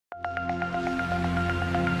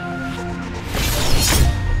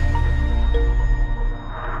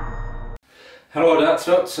Hello Darts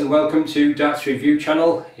Nutz and welcome to Darts Review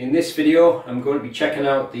channel. In this video I'm going to be checking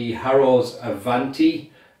out the Harrows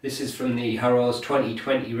Avanti. This is from the Harrows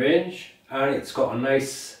 2020 range and it's got a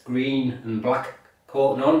nice green and black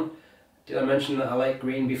coating on. Did I mention that I like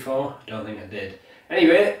green before? I don't think I did.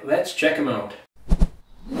 Anyway, let's check them out.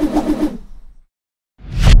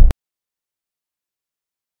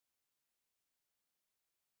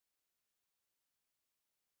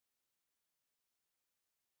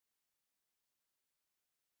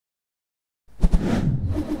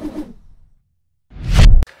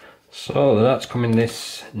 So the darts come in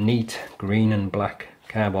this neat green and black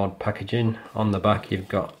cardboard packaging. On the back you've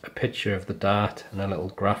got a picture of the dart and a little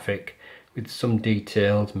graphic with some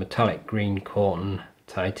detailed metallic green coating,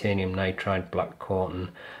 titanium nitride black coating,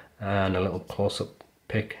 and a little close-up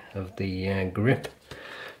pic of the grip.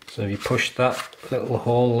 So if you push that little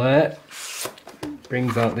hole there, it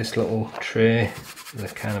brings out this little tray, the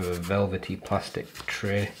kind of a velvety plastic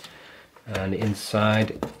tray, and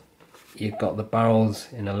inside you've got the barrels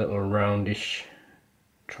in a little roundish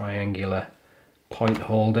triangular point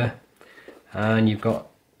holder, and you've got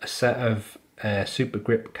a set of super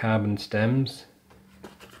grip carbon stems,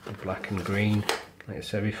 the black and green, like I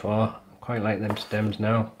said before. I quite like them stems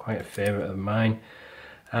now, quite a favourite of mine.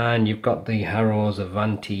 And you've got the Harrows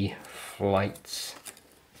Avanti flights.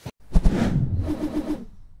 The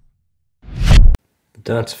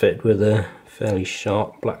dart's fitted with a fairly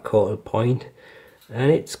sharp black coated point, and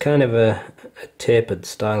it's kind of a tapered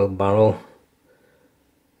style barrel.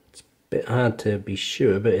 It's a bit hard to be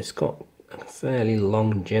sure, but it's got a fairly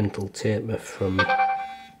long gentle taper from, that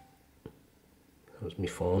was my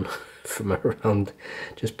phone, from around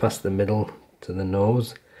just past the middle to the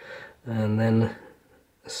nose, and then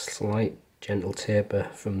a slight gentle taper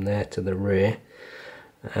from there to the rear.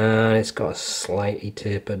 And it's got a slightly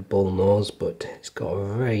tapered bull nose, but it's got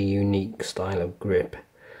a very unique style of grip.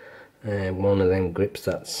 One of them grips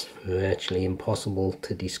that's virtually impossible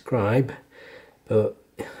to describe, but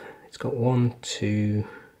it's got 1, 2,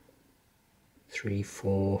 3,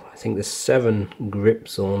 4, I think there's 7 grip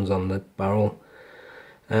zones on the barrel.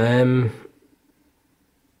 I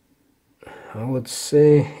would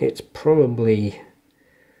say it's probably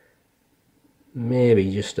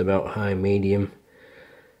maybe just about high medium,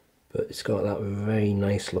 but it's got that very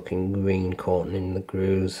nice looking green coating in the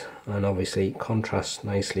grooves, and obviously it contrasts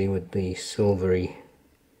nicely with the silvery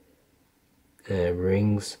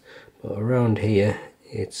rings, but around here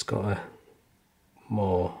it's got a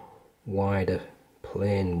more wider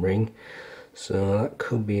plain ring, so that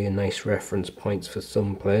could be a nice reference points for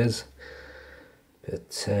some players.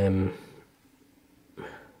 But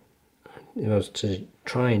if I was to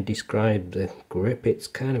try and describe the grip, it's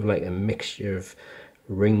kind of like a mixture of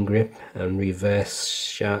ring grip and reverse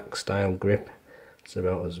shark style grip. It's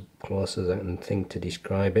about as close as I can think to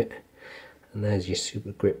describe it. And there's your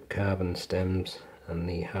super grip carbon stems and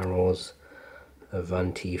the Harrows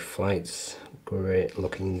Avanti flights, great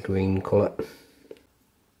looking green colour.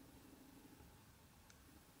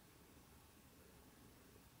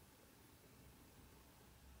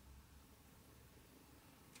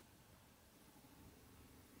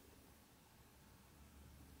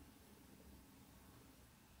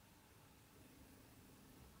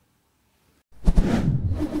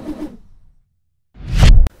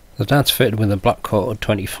 The dart's fitted with a black coated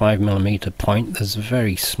 25mm point. There's a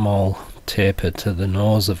very small taper to the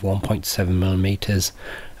nose of 1.7mm,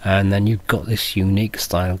 and then you've got this unique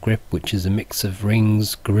style grip which is a mix of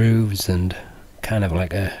rings, grooves, and kind of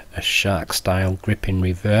like a shark style grip in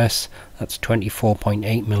reverse. That's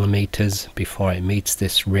 24.8mm before it meets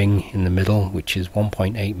this ring in the middle, which is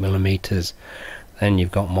 1.8mm. Then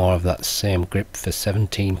you've got more of that same grip for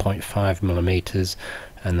 17.5mm,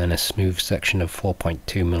 and then a smooth section of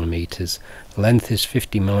 4.2mm. Length is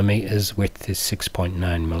 50mm, width is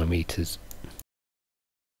 6.9mm.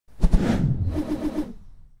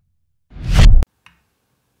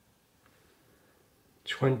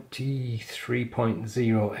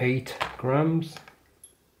 .08 grams.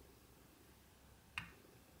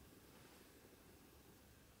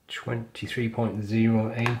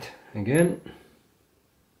 23.08 again.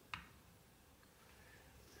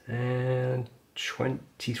 And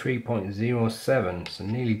 23.07, so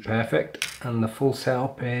nearly perfect, and the full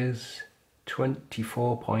setup is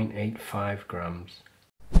 24.85 grams.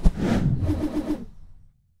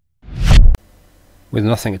 With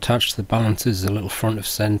nothing attached, the balance is a little front of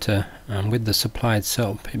centre, and with the supplied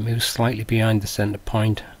setup it moves slightly behind the centre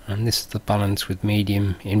point, and this is the balance with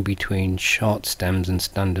medium in between short stems and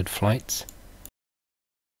standard flights.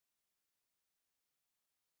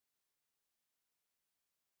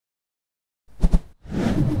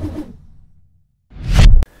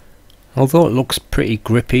 Although it looks pretty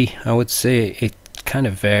grippy, I would say it kind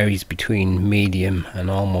of varies between medium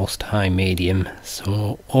and almost high medium.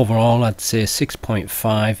 So overall I'd say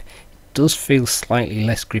 6.5. It does feel slightly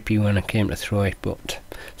less grippy when I came to throw it, but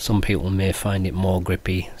some people may find it more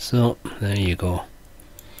grippy. So there you go.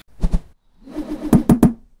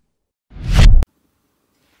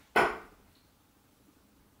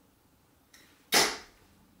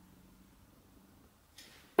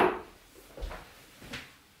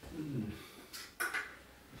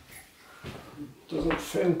 Doesn't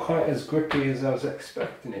feel quite as grippy as I was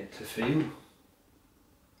expecting it to feel.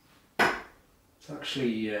 It's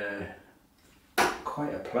actually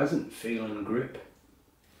quite a pleasant feeling grip.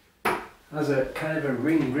 Has a kind of a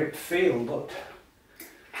ring grip feel, but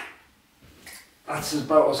that's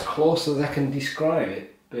about as close as I can describe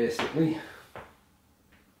it, basically.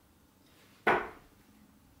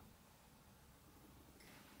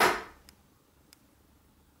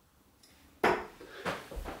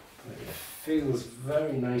 Feels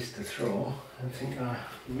very nice to throw. I think I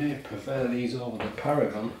may prefer these over the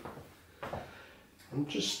Paragon. I'm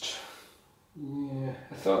just, yeah,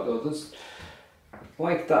 I thought though, there's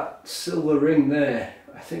like that silver ring there.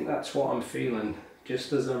 I think that's what I'm feeling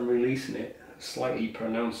just as I'm releasing it. A slightly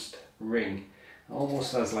pronounced ring.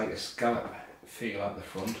 Almost has like a scallop feel at the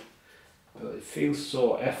front, but it feels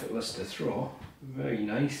so effortless to throw. Very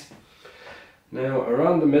nice. Now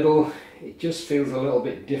around the middle it just feels a little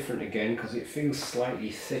bit different again because it feels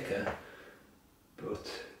slightly thicker, but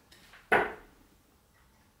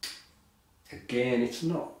again it's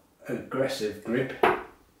not aggressive grip.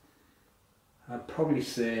 I'd probably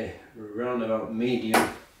say around about medium.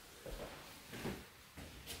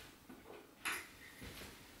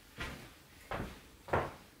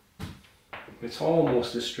 It's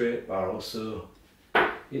almost a straight barrel, so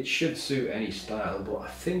it should suit any style, but I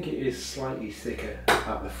think it is slightly thicker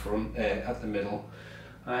at the front, at the middle.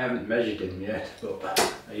 I haven't measured them yet,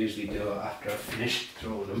 but I usually do it after I've finished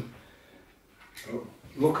throwing them. But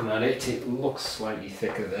looking at it, it looks slightly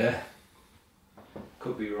thicker there.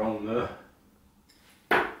 Could be wrong though.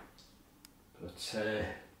 But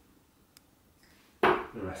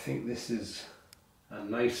I think this is a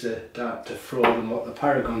nicer dart to throw than what the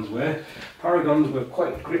Paragons were. Paragons were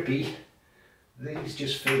quite grippy. These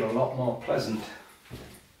just feel a lot more pleasant.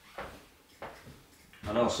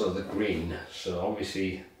 And also the green, so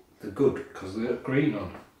obviously they're good because they've got green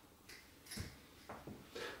on.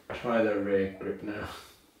 Try the rake grip now.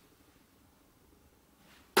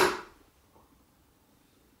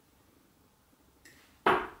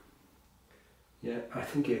 Yeah, I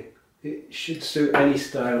think it should suit any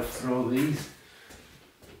style of throw these.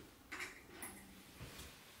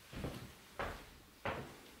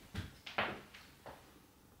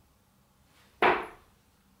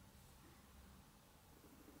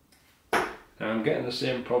 Now I'm getting the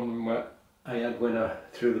same problem that I had when I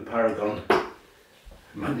threw the Paragon.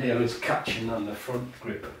 My nail is catching on the front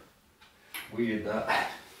grip. Weird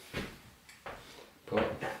that.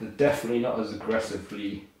 But they're definitely not as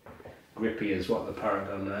aggressively grippy as what the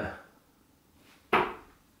Paragon are.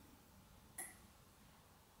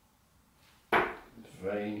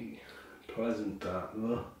 Very pleasant dart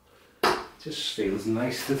though. Just feels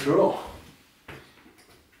nice to throw.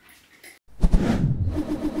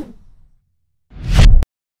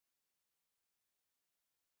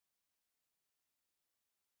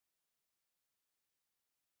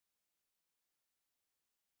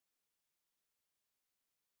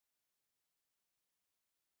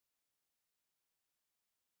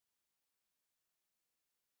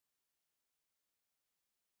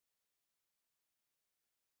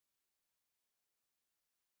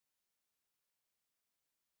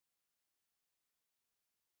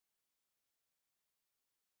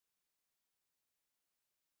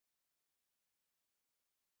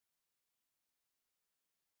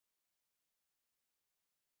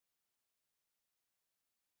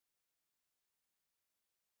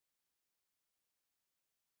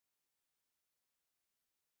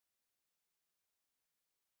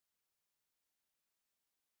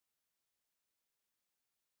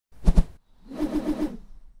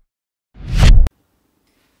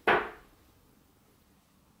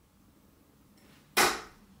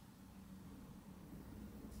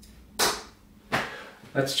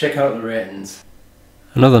 Let's check out the ratings.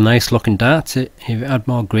 Another nice looking dart. If it had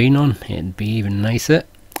more green on, it'd be even nicer.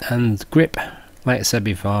 And grip, like I said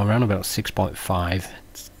before, around about 6.5.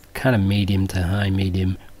 It's kind of medium to high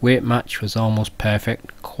medium. Weight match was almost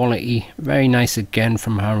perfect. Quality, very nice again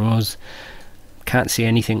from Harrows. Can't see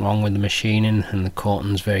anything wrong with the machining, and the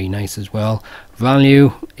coating's very nice as well.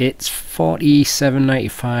 Value, it's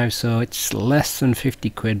 £47.95, so it's less than 50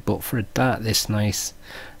 quid, but for a dart this nice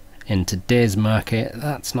in today's market,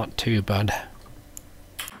 that's not too bad.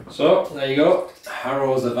 So there you go,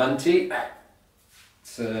 Harrows Avanti.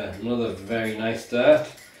 It's another very nice dart.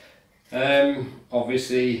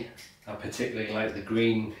 Obviously I particularly like the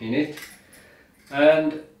green in it,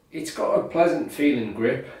 and it's got a pleasant feeling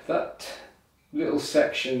grip. That little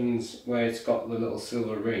sections where it's got the little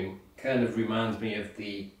silver ring kind of reminds me of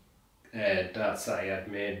the darts that I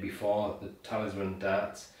had made before, the talisman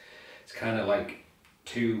darts. It's kind of like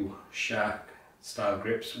two shark style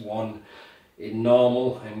grips, one in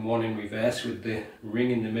normal and one in reverse with the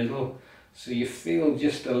ring in the middle, so you feel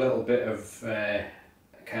just a little bit of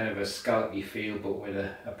kind of a scallopy feel, but with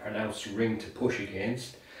a pronounced ring to push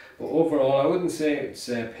against. But overall I wouldn't say it's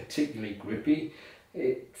particularly grippy.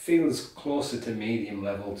 It feels closer to medium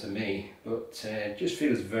level to me, but just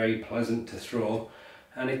feels very pleasant to throw,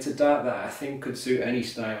 and it's a dart that I think could suit any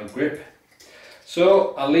style of grip.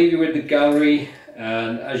 So I'll leave you with the gallery,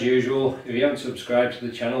 and as usual, if you haven't subscribed to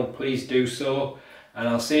the channel, please do so, and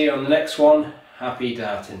I'll see you on the next one. Happy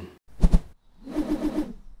darting.